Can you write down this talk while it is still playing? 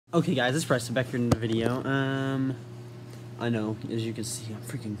Okay guys, it's Preston back here in the video. I know, as you can see, I'm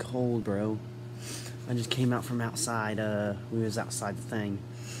freaking cold, bro. I just came out from outside, we was outside the thing.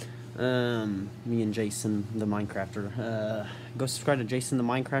 Me and Jason, the Minecrafter. Go subscribe to Jason the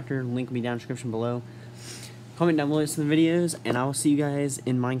Minecrafter, link will be down in the description below. Comment down below some of the videos, and I will see you guys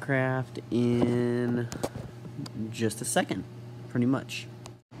in Minecraft in just a second, pretty much.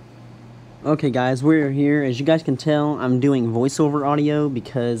 Okay guys, we're here. As you guys can tell, I'm doing voiceover audio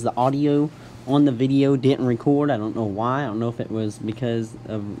because the audio on the video didn't record. I don't know why. I don't know if it was because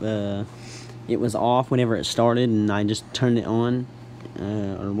of it was off whenever it started and I just turned it on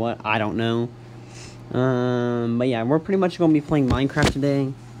or what. I don't know. But yeah, we're pretty much going to be playing Minecraft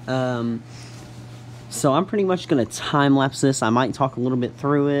today. So I'm pretty much going to time-lapse this. I might talk a little bit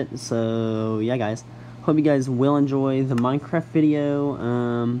through it. So yeah guys, hope you guys will enjoy the Minecraft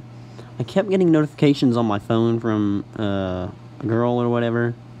video. I kept getting notifications on my phone from a girl or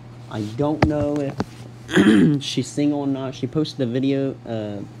whatever. I don't know if she's single or not. She posted a video,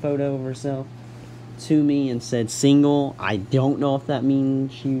 photo of herself to me and said single. I don't know if that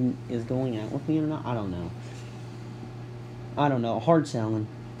means she is going out with me or not. I don't know. I don't know. Hard selling.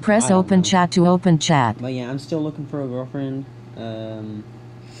 Press open chat to open chat. But yeah, I'm still looking for a girlfriend. I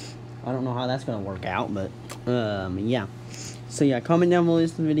don't know how that's going to work out, but yeah. So yeah, comment down below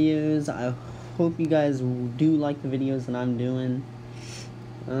the videos. I hope you guys do like the videos that I'm doing.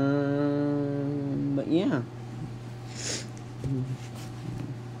 But yeah.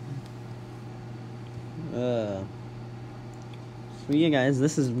 So yeah guys,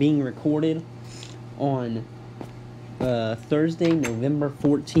 this is being recorded on Thursday, November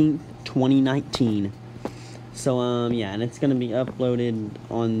 14th, 2019. So yeah, and it's gonna be uploaded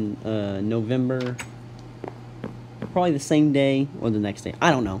on November, probably the same day or the next day. I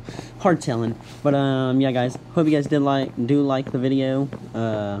don't know. Hard telling. But yeah guys, hope you guys do like the video.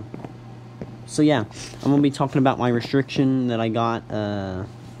 So yeah, I'm gonna be talking about my restriction that I got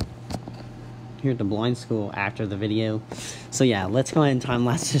here at the blind school after the video. So yeah, let's go ahead and time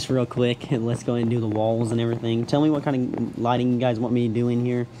lapse this real quick and let's go ahead and do the walls and everything. Tell me what kind of lighting you guys want me to do in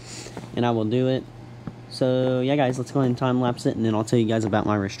here and I will do it. So yeah guys, let's go ahead and time lapse it and then I'll tell you guys about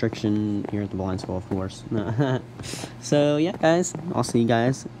my restriction here at the blind school, of course. So yeah guys, I'll see you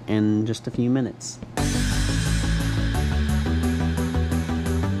guys in just a few minutes.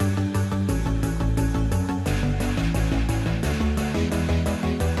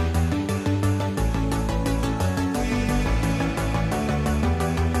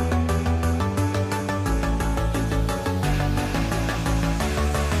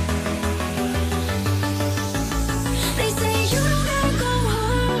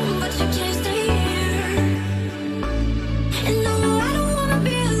 And no, I don't wanna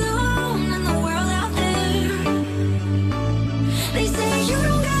be alone in the world out there.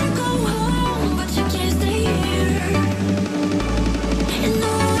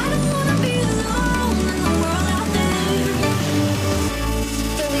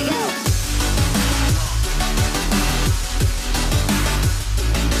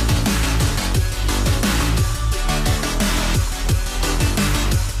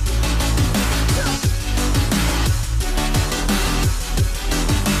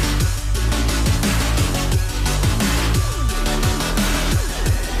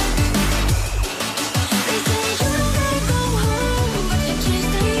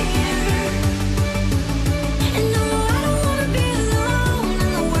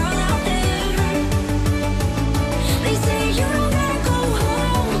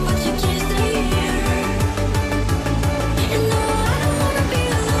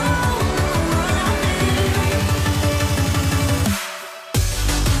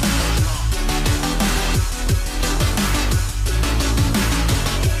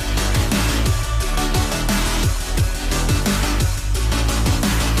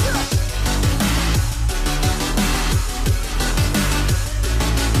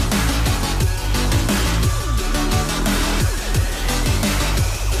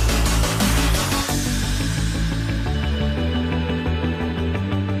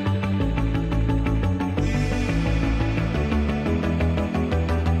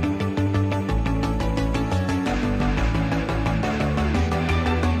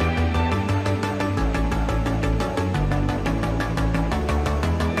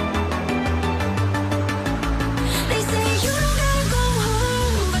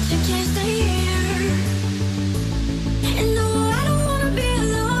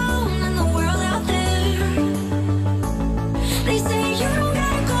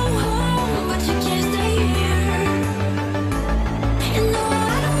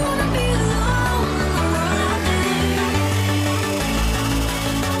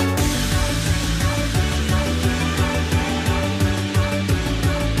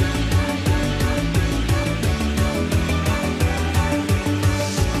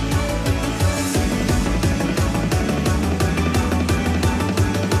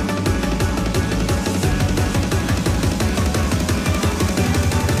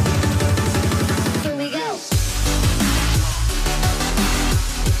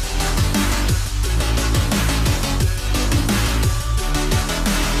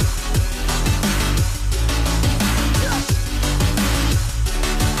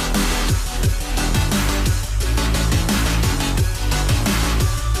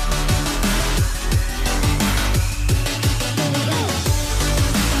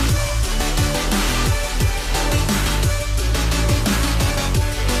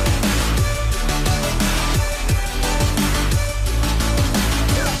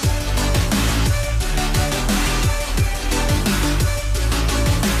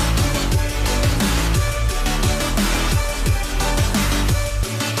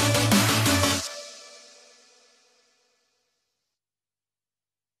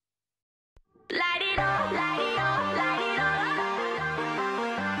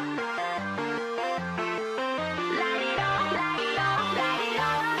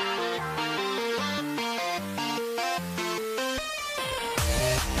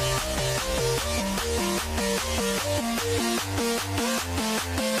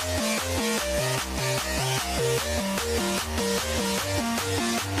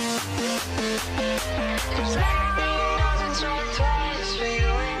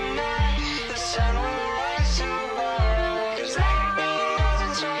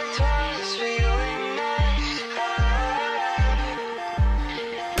 twice for you and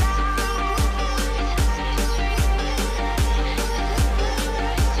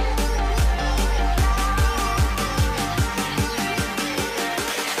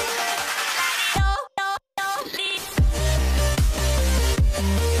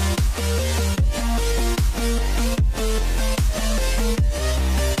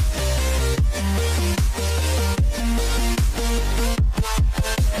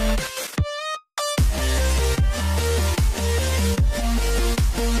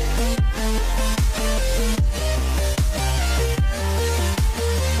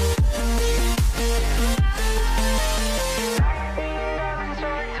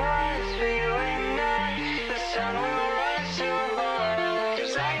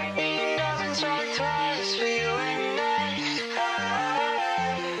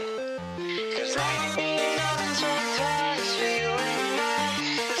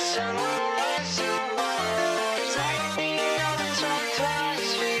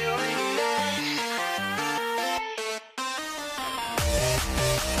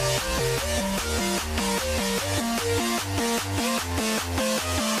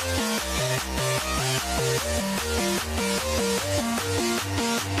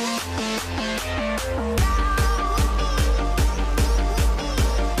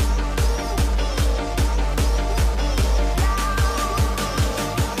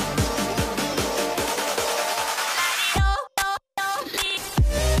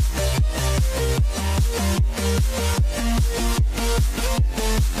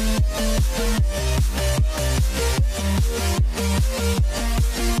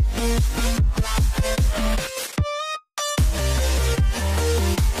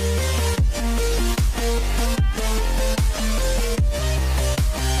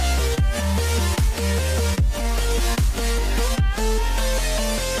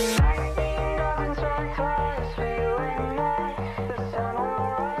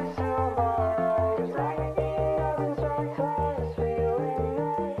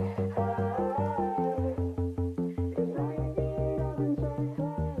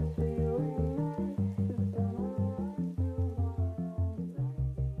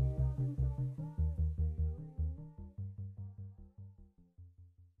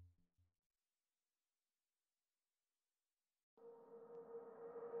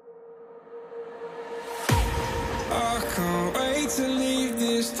I can't wait to leave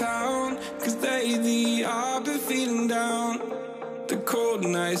this town, 'cause lately I've been feeling down. The cold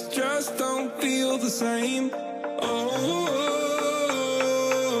nights just don't feel the same. Oh,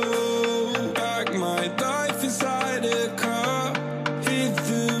 like my life inside a car. Hit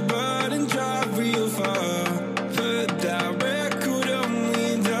the button, drive real far. Put that record on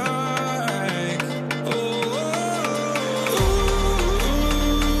me like,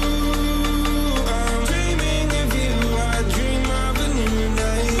 I'm dreaming of you, I dream of a new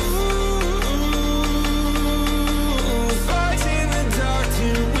night. Fight in the dark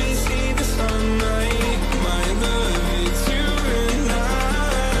till we see the sunlight. My love, it's you and I.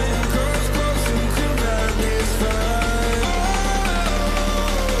 Close, close, who can ride this fight?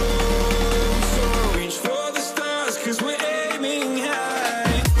 So reach for the stars, 'cause we're aiming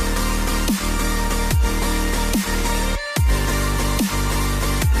high.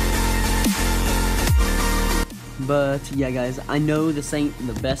 But yeah, guys, I know this ain't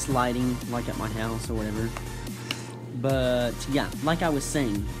the best lighting, like at my house or whatever. But yeah, like I was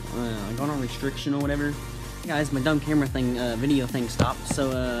saying, I got on restriction or whatever. Guys, my dumb camera thing, video thing stopped.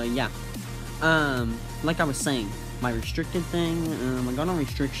 So yeah, like I was saying, my restricted thing, I got on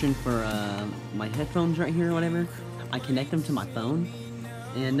restriction for my headphones right here or whatever. I connect them to my phone,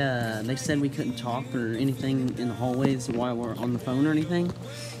 and they said we couldn't talk or anything in the hallways while we're on the phone or anything.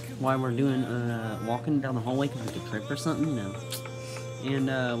 While we're doing walking down the hallway because we could trip or something, no. And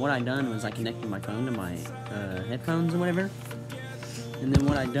what I done was I connected my phone to my headphones or whatever. And then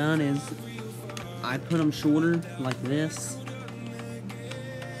what I done is I put them shorter like this,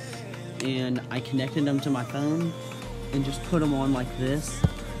 and I connected them to my phone and just put them on like this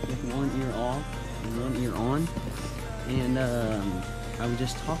with one ear off and one ear on. And I was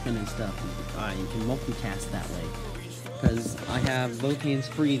just talking and stuff. I can multitask that way, because I have both hands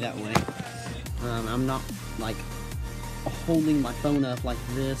free that way. I'm not like holding my phone up like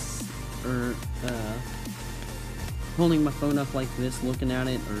this, or holding my phone up like this, looking at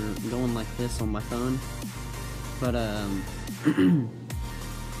it, or going like this on my phone. But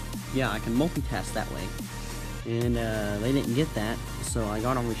yeah, I can multitask that way. And they didn't get that, so I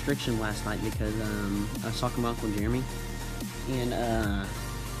got on restriction last night because I was talking to Uncle Jeremy, and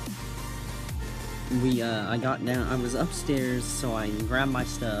I got down, I was upstairs, so I grabbed my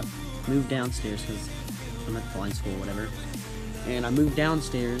stuff, moved downstairs, because I'm at blind school, whatever, and I moved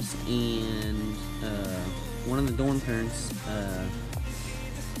downstairs, and, one of the dorm parents,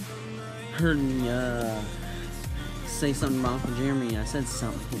 heard me, say something about Uncle Jeremy. I said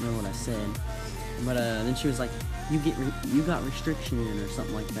something, I can't remember what I said, but, then she was like, you got restriction or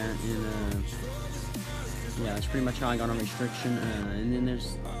something like that, and, yeah, that's pretty much how I got on restriction, and then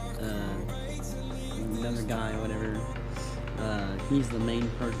there's, another guy, whatever, he's the main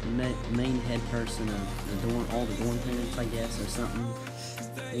head person of the dorm, all the dorm parents, I guess, or something,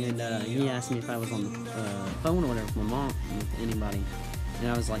 and, he asked me if I was on the, phone or whatever with my mom, with anybody, and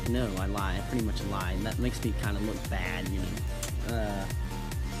I was like, no, I lied, I pretty much lied, and that makes me kind of look bad, you know,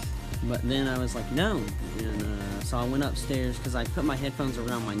 but then I was like, no, and, so I went upstairs, because I put my headphones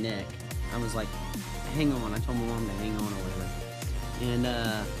around my neck. I was like, hang on, I told my mom to hang on or whatever, and,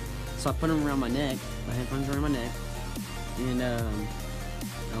 so I put them around my neck, my headphones around my neck, and,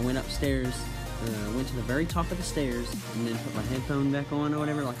 I went upstairs, went to the very top of the stairs, and then put my headphone back on or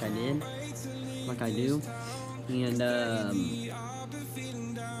whatever, like I did, like I do, and,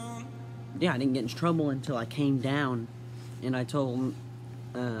 yeah, I didn't get in trouble until I came down, and I told,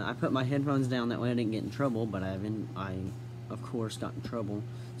 I put my headphones down, that way I didn't get in trouble, but I, of course, got in trouble,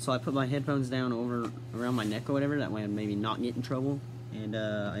 so I put my headphones down around my neck or whatever, that way I'd maybe not get in trouble, and,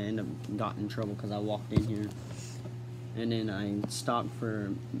 I ended up got in trouble because I walked in here, and then I stopped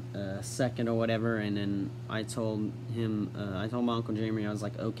for a second or whatever, and then I told him, I told my Uncle Jeremy, I was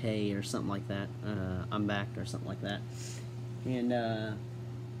like, okay, or something like that, I'm back, or something like that, and,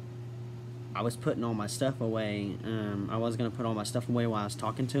 I was putting all my stuff away, I was going to put all my stuff away while I was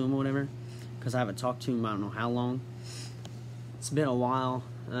talking to him or whatever, because I haven't talked to him, I don't know how long, it's been a while,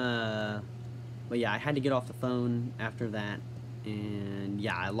 but yeah, I had to get off the phone after that, and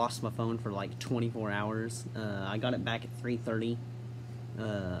yeah, I lost my phone for like 24 hours, I got it back at 3:30,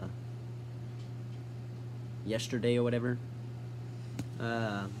 yesterday or whatever,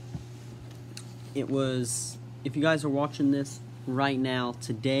 it was, if you guys are watching this right now,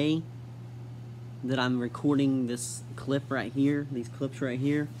 today, that I'm recording this clip right here, these clips right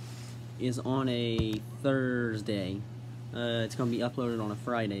here, is on a Thursday. It's going to be uploaded on a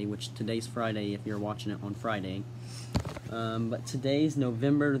Friday, which today's Friday if you're watching it on Friday. But today's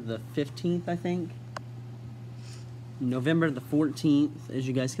November the 15th, I think. November the 14th, as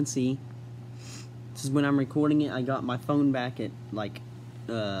you guys can see. This is when I'm recording it. I got my phone back at like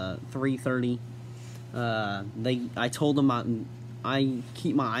 3:30. I told them I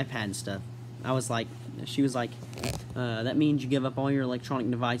keep my iPad and stuff. I was like, she was like, that means you give up all your electronic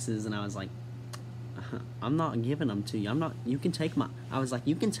devices, and I was like, I'm not giving them to you. You can take my, I was like,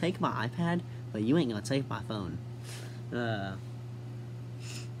 you can take my iPad, but you ain't gonna take my phone. So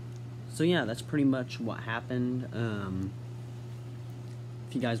yeah, that's pretty much what happened.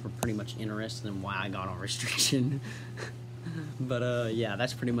 If you guys were pretty much interested in why I got on restriction. But yeah,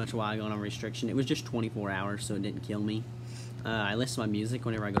 that's pretty much why I got on restriction. It was just 24 hours, so it didn't kill me. I listen to my music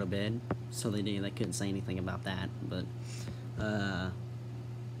whenever I go to bed, so they couldn't say anything about that, but,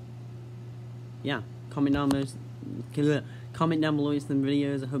 yeah, comment down below some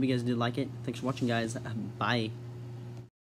videos. I hope you guys did like it. Thanks for watching, guys. Bye.